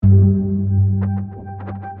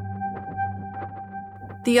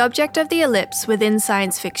The object of the ellipse within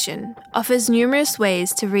science fiction offers numerous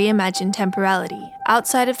ways to reimagine temporality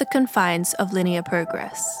outside of the confines of linear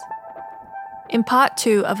progress. In part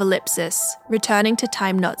 2 of Ellipsis, returning to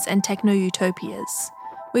time knots and techno-utopias,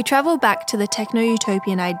 we travel back to the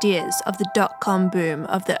techno-utopian ideas of the dot-com boom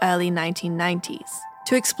of the early 1990s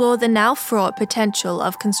to explore the now fraught potential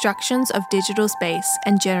of constructions of digital space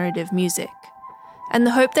and generative music, and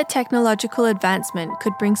the hope that technological advancement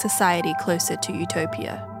could bring society closer to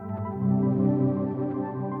utopia.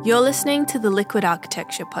 You're listening to the Liquid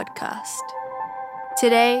Architecture podcast.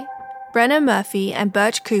 Today, Brenna Murphy and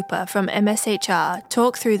Birch Cooper from MSHR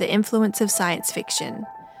talk through the influence of science fiction,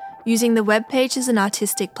 using the web page as an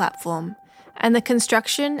artistic platform, and the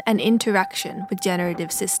construction and interaction with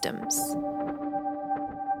generative systems.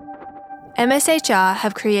 MSHR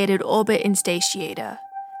have created Orbit Instatiator,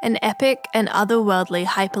 an epic and otherworldly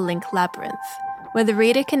hyperlink labyrinth where the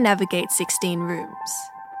reader can navigate 16 rooms.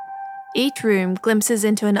 Each room glimpses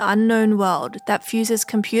into an unknown world that fuses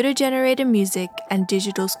computer-generated music and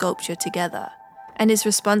digital sculpture together, and is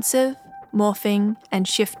responsive, morphing, and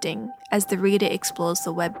shifting as the reader explores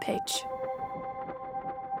the webpage.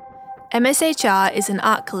 MSHR is an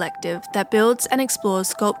art collective that builds and explores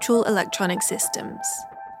sculptural electronic systems.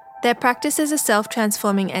 Their practice is a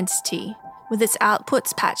self-transforming entity, with its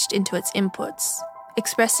outputs patched into its inputs,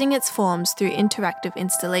 expressing its forms through interactive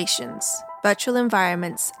installations, virtual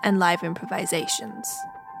environments, and live improvisations.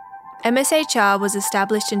 MSHR was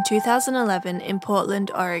established in 2011 in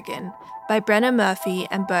Portland, Oregon, by Brenna Murphy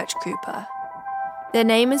and Birch Cooper. Their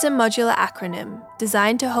name is a modular acronym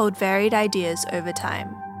designed to hold varied ideas over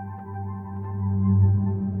time.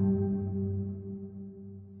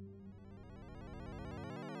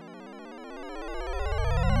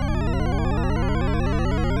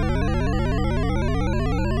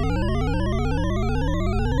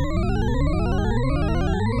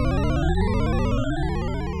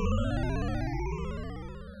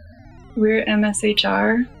 We're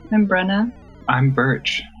MSHR. I'm Brenna. I'm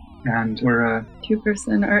Birch, and we're a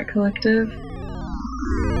two-person art collective.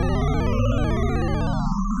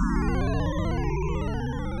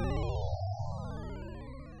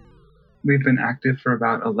 We've been active for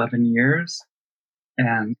about 11 years,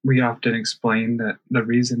 and we often explain that the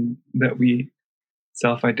reason that we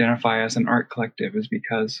self-identify as an art collective is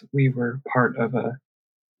because we were part of a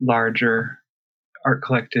larger art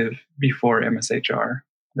collective before MSHR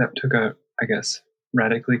that took a,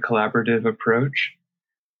 radically collaborative approach.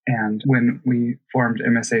 And when we formed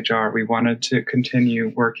MSHR, we wanted to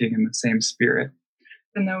continue working in the same spirit.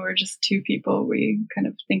 Even though we're just two people, we kind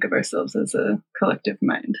of think of ourselves as a collective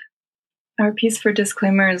mind. Our piece for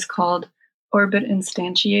disclaimer is called Orbit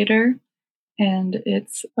Instantiator, and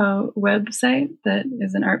it's a website that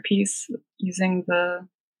is an art piece using the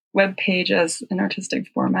web page as an artistic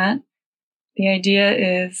format. The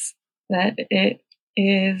idea is that it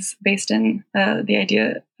is based in the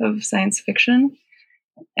idea of science fiction,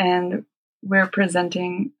 and we're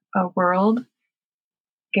presenting a world,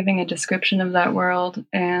 giving a description of that world,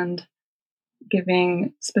 and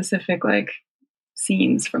giving specific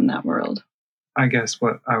scenes from that world. I guess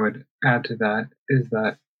what I would add to that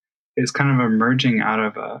is kind of emerging out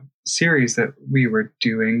of a series that we were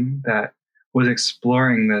doing that was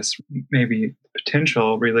exploring this maybe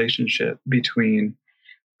potential relationship between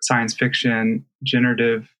science fiction,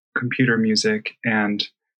 generative computer music, and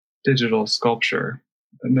digital sculpture,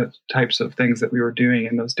 and the types of things that we were doing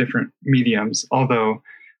in those different mediums. Although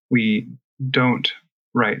we don't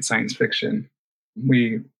write science fiction,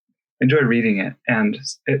 we enjoy reading it, and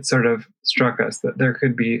it sort of struck us that there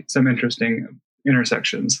could be some interesting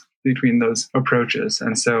intersections between those approaches.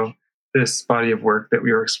 And so this body of work that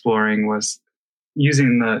we were exploring was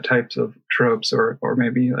using the types of tropes or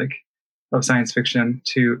maybe of science fiction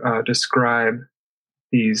to describe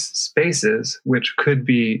these spaces, which could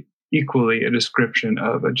be equally a description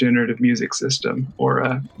of a generative music system or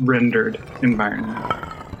a rendered environment.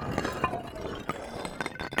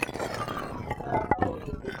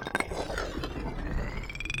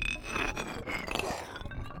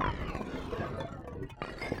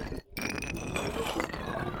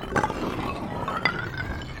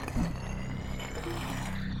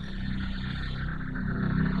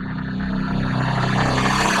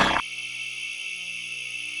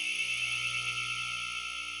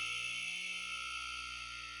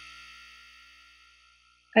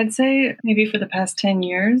 I'd say maybe for the past 10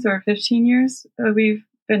 years or 15 years, we've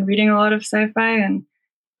been reading a lot of sci-fi, and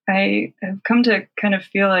I have come to kind of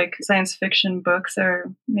feel like science fiction books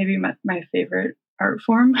are maybe my favorite art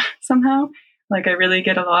form somehow. I really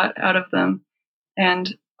get a lot out of them.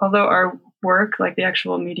 And although our work, the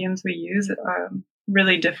actual mediums we use,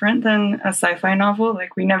 really different than a sci-fi novel.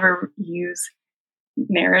 Like, we never use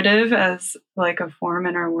narrative as like a form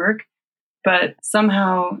in our work, but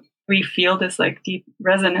somehow we feel this like deep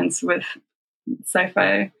resonance with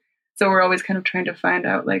sci-fi. So we're always kind of trying to find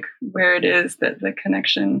out like where it is that the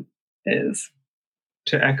connection is.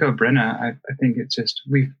 To echo Brenna, I think it's just,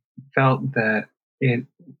 we felt that it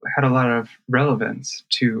had a lot of relevance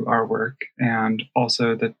to our work, and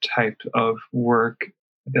also the type of work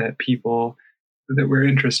that people that we're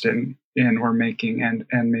interested in were making,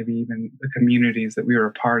 and maybe even the communities that we were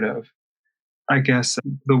a part of. I guess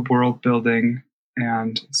the world building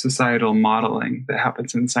and societal modeling that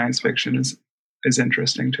happens in science fiction is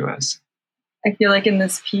interesting to us. I feel like in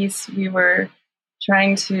this piece, we were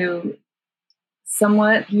trying to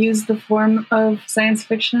somewhat use the form of science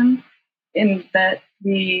fiction, in that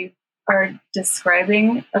we are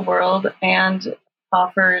describing a world and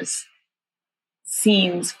offers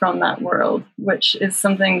scenes from that world, which is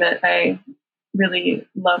something that I really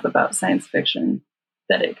love about science fiction,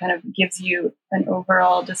 that it kind of gives you an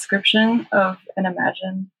overall description of an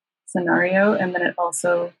imagined scenario, and then it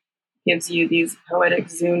also gives you these poetic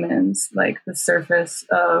zoom-ins, like the surface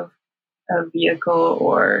of a vehicle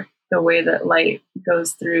or the way that light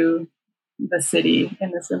goes through the city in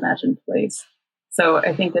this imagined place. So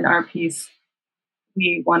I think in our piece,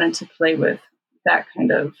 we wanted to play with that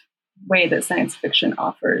kind of way that science fiction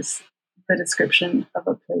offers the description of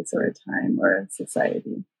a place or a time or a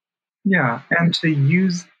society. Yeah, and to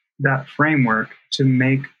use that framework to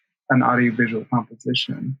make an audiovisual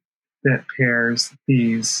composition that pairs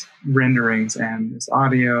these renderings and this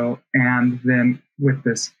audio, and then with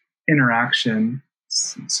this interaction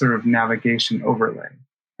sort of navigation overlay.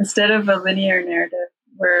 Instead of a linear narrative,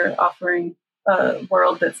 we're offering a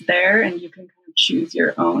world that's there, and you can kind of choose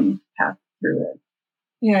your own path through it.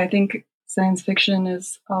 Yeah, I think science fiction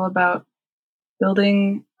is all about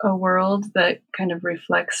building a world that kind of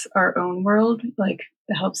reflects our own world. Like,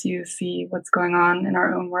 it helps you see what's going on in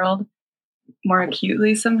our own world more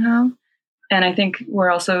acutely somehow. And I think we're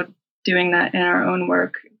also doing that in our own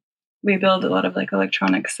work. We build a lot of like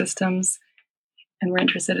electronic systems, and we're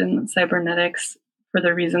interested in cybernetics for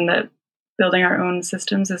the reason that building our own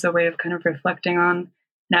systems is a way of kind of reflecting on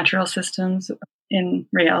natural systems in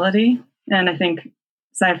reality. And I think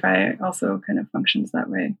sci-fi also kind of functions that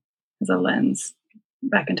way, as a lens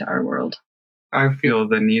back into our world. I feel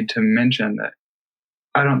the need to mention that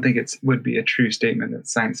I don't think it would be a true statement that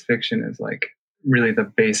science fiction is like really the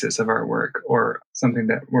basis of our work, or something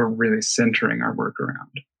that we're really centering our work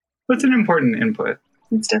around. But it's an important input.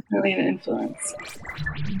 It's definitely an influence.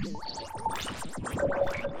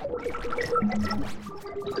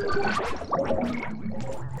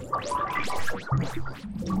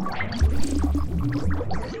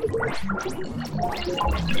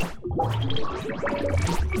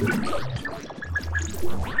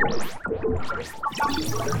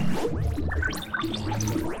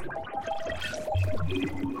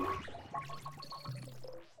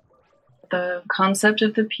 The concept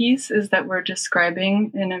of the piece is that we're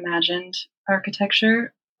describing an imagined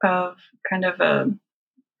architecture of kind of a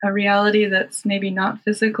reality that's maybe not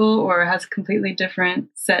physical or has a completely different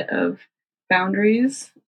set of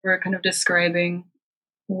boundaries. We're kind of describing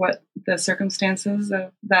what the circumstances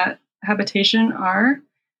of that habitation are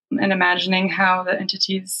and imagining how the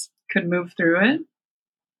entities could move through it.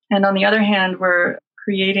 And on the other hand, we're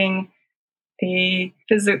creating a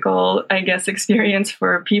physical, I guess, experience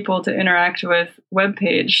for people to interact with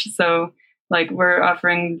webpage. So like, we're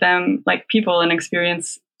offering them, like people, an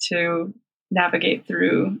experience to navigate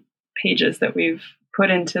through pages that we've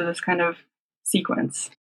put into this kind of sequence.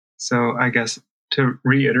 So I guess to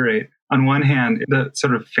reiterate, on one hand, the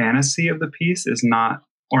sort of fantasy of the piece is not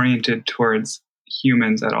oriented towards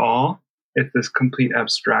humans at all. It's this complete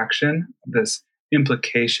abstraction, this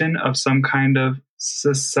implication of some kind of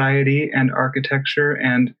society and architecture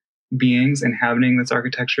and beings inhabiting this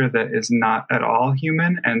architecture that is not at all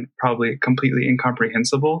human and probably completely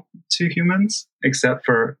incomprehensible to humans, except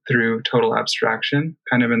for through total abstraction,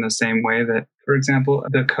 kind of in the same way that, for example,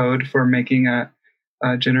 the code for making a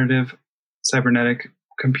generative cybernetic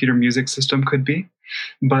computer music system could be.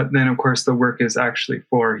 But then, of course, the work is actually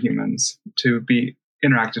for humans to be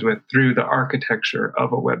interacted with through the architecture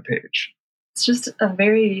of a web page. It's just a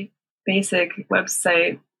very basic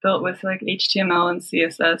website built with like HTML and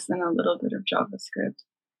CSS and a little bit of JavaScript.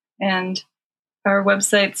 And our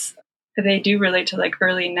websites, they do relate to like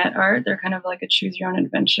early net art. They're kind of like a choose your own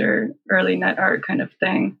adventure, early net art kind of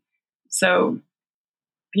thing. So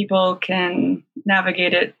people can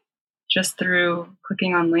navigate it just through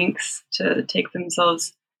clicking on links to take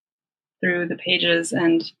themselves through the pages.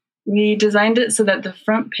 And We designed it so that the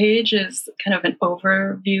front page is kind of an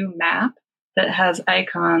overview map that has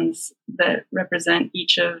icons that represent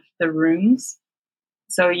each of the rooms.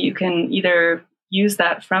 So you can either use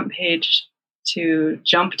that front page to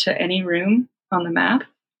jump to any room on the map,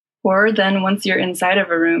 or then once you're inside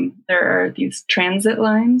of a room, there are these transit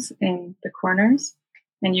lines in the corners,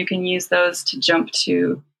 and you can use those to jump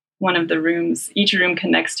to one of the rooms. Each room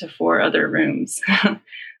connects to 4 other rooms.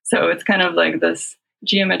 So it's kind of like this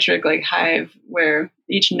geometric like hive where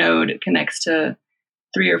each node connects to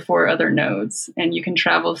 3 or 4 other nodes, and you can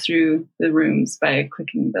travel through the rooms by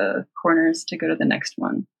clicking the corners to go to the next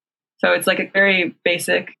one. So it's like a very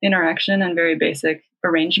basic interaction and very basic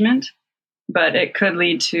arrangement, but it could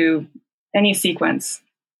lead to any sequence.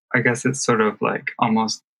 I guess it's sort of like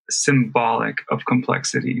almost symbolic of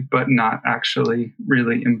complexity, but not actually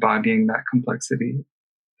really embodying that complexity.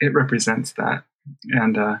 It represents that.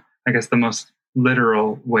 And I guess the most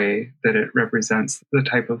literal way that it represents the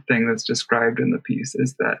type of thing that's described in the piece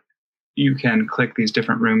is that you can click these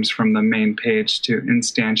different rooms from the main page to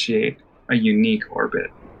instantiate a unique orbit,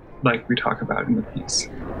 like we talk about in the piece.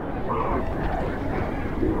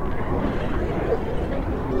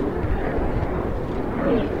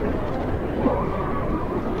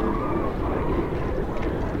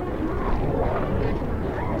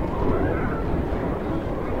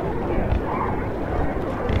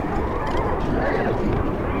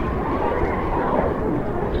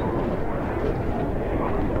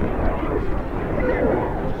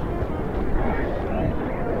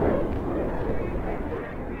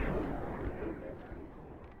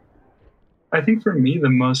 I think for me, the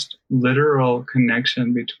most literal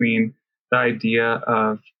connection between the idea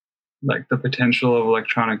of like the potential of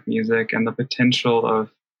electronic music and the potential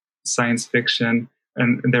of science fiction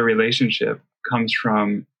and their relationship comes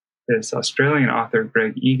from this Australian author,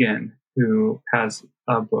 Greg Egan, who has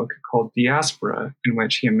a book called Diaspora, in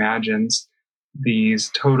which he imagines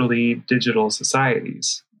these totally digital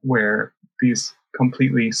societies where these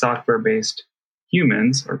completely software-based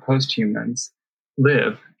humans or post-humans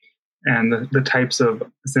live, and the types of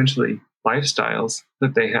essentially lifestyles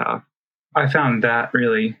that they have. I found that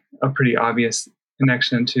really a pretty obvious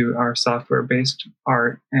connection to our software-based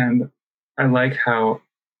art. And I like how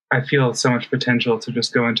I feel so much potential to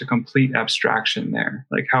just go into complete abstraction there,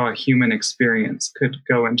 like how a human experience could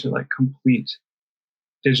go into like complete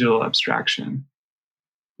digital abstraction.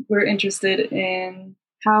 We're interested in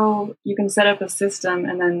how you can set up a system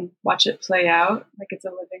and then watch it play out like it's a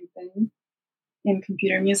living thing. In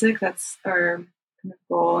computer music, that's our kind of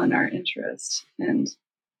goal and our interest. And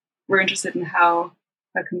we're interested in how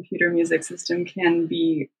a computer music system can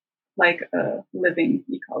be like a living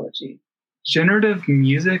ecology. Generative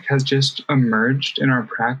music has just emerged in our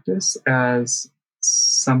practice as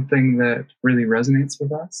something that really resonates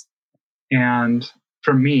with us. And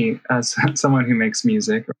for me, as someone who makes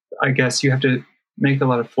music, I guess you have to make a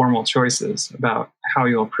lot of formal choices about how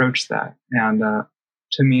you'll approach that. And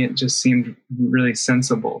to me, it just seemed really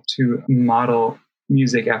sensible to model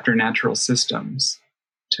music after natural systems.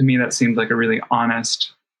 To me, that seemed like a really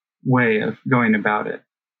honest way of going about it.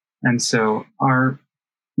 And so our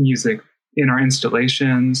music in our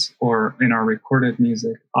installations or in our recorded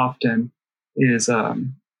music often is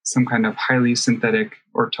some kind of highly synthetic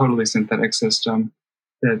or totally synthetic system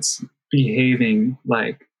that's behaving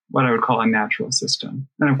like what I would call a natural system.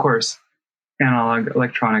 And of course, analog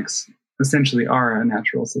electronics essentially are a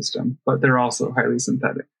natural system, but they're also highly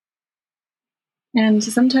synthetic. And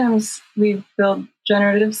sometimes we build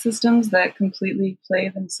generative systems that completely play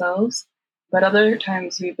themselves, but other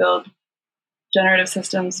times we build generative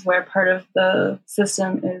systems where part of the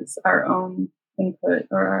system is our own input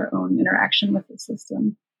or our own interaction with the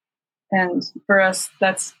system. And for us,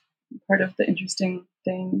 that's part of the interesting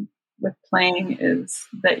thing with playing is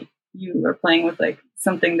that you are playing with like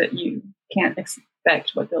something that you can't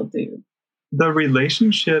expect what they'll do. The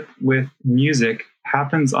relationship with music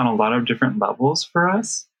happens on a lot of different levels for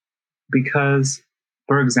us because,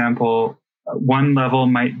 for example, one level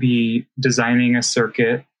might be designing a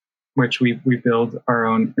circuit, which we build our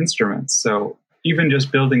own instruments. So even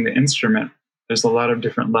just building the instrument, there's a lot of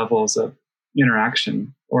different levels of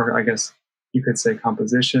interaction, or I guess you could say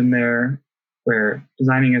composition there, where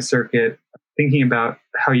designing a circuit, thinking about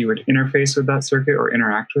how you would interface with that circuit or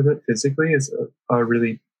interact with it physically is a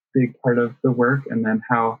really big part of the work, and then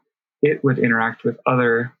how it would interact with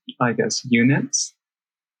other, I guess, units.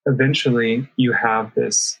 Eventually, you have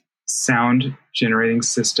this sound generating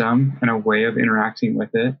system and a way of interacting with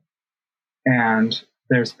it. And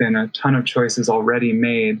there's been a ton of choices already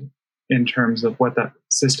made in terms of what that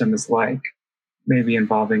system is like, maybe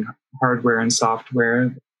involving hardware and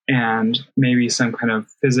software. and maybe some kind of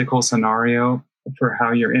physical scenario for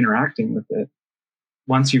how you're interacting with it.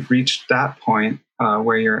 Once you've reached that point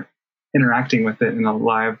where you're interacting with it in a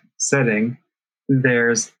live setting,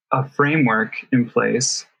 there's a framework in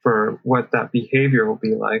place for what that behavior will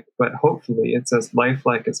be like, but hopefully it's as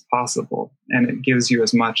lifelike as possible and it gives you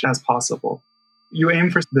as much as possible. You aim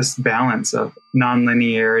for this balance of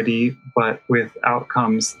non-linearity, but with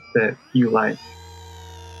outcomes that you like.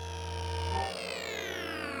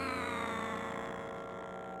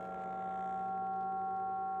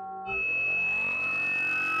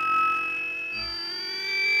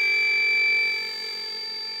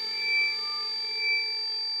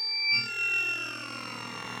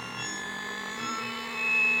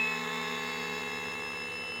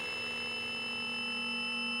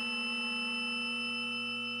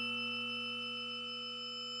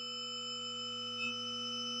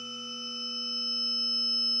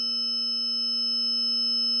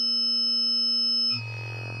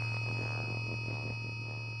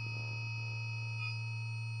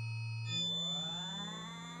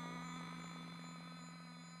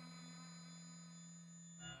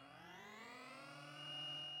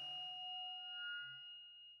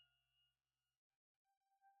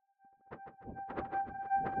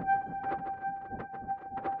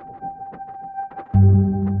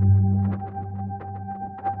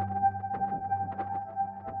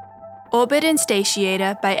 Orbit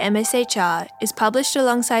Instatiator by MSHR is published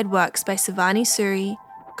alongside works by Savani Suri,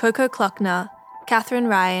 Coco Klockner, Catherine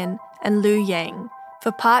Ryan, and Lu Yang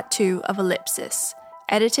for Part 2 of Ellipsis,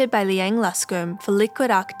 edited by Liang Luscombe for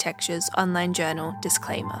Liquid Architecture's online journal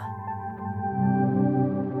Disclaimer.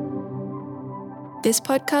 This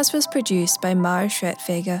podcast was produced by Mara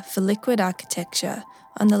Schrettfeger for Liquid Architecture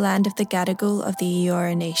on the land of the Gadigal of the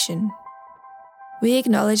Eora Nation. We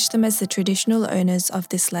acknowledge them as the traditional owners of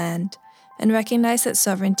this land and recognise that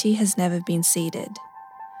sovereignty has never been ceded.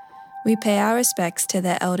 We pay our respects to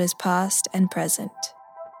their elders past and present.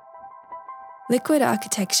 Liquid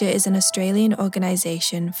Architecture is an Australian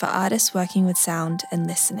organisation for artists working with sound and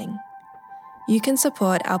listening. You can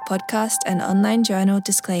support our podcast and online journal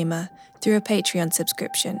Disclaimer through a Patreon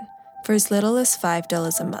subscription for as little as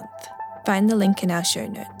 $5 a month. Find the link in our show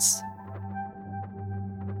notes.